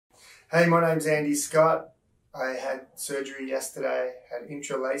Hey, my name's Andy Scott. I had surgery yesterday, had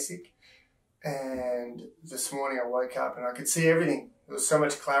IntraLASIK, and this morning I woke up and I could see everything. There was so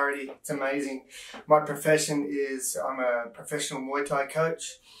much clarity. It's amazing. My profession is I'm a professional Muay Thai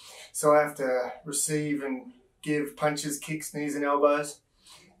coach, so I have to receive and give punches, kicks, knees and elbows.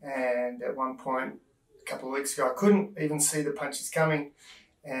 And at one point, a couple of weeks ago, I couldn't even see the punches coming,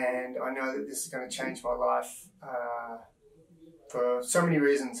 and I know that this is going to change my life for so many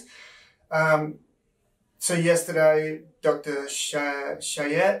reasons. So yesterday, Dr.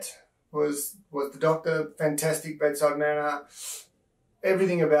 Chayet was the doctor. Fantastic bedside manner.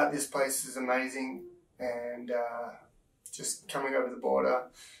 Everything about this place is amazing, and just coming over the border,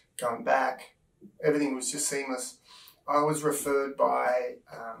 going back, everything was just seamless. I was referred by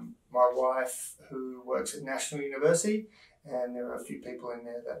my wife, who works at National University, and there are a few people in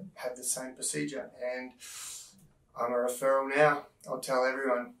there that have the same procedure, and I'm a referral now. I'll tell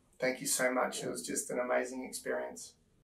everyone, thank you so much. It was just an amazing experience.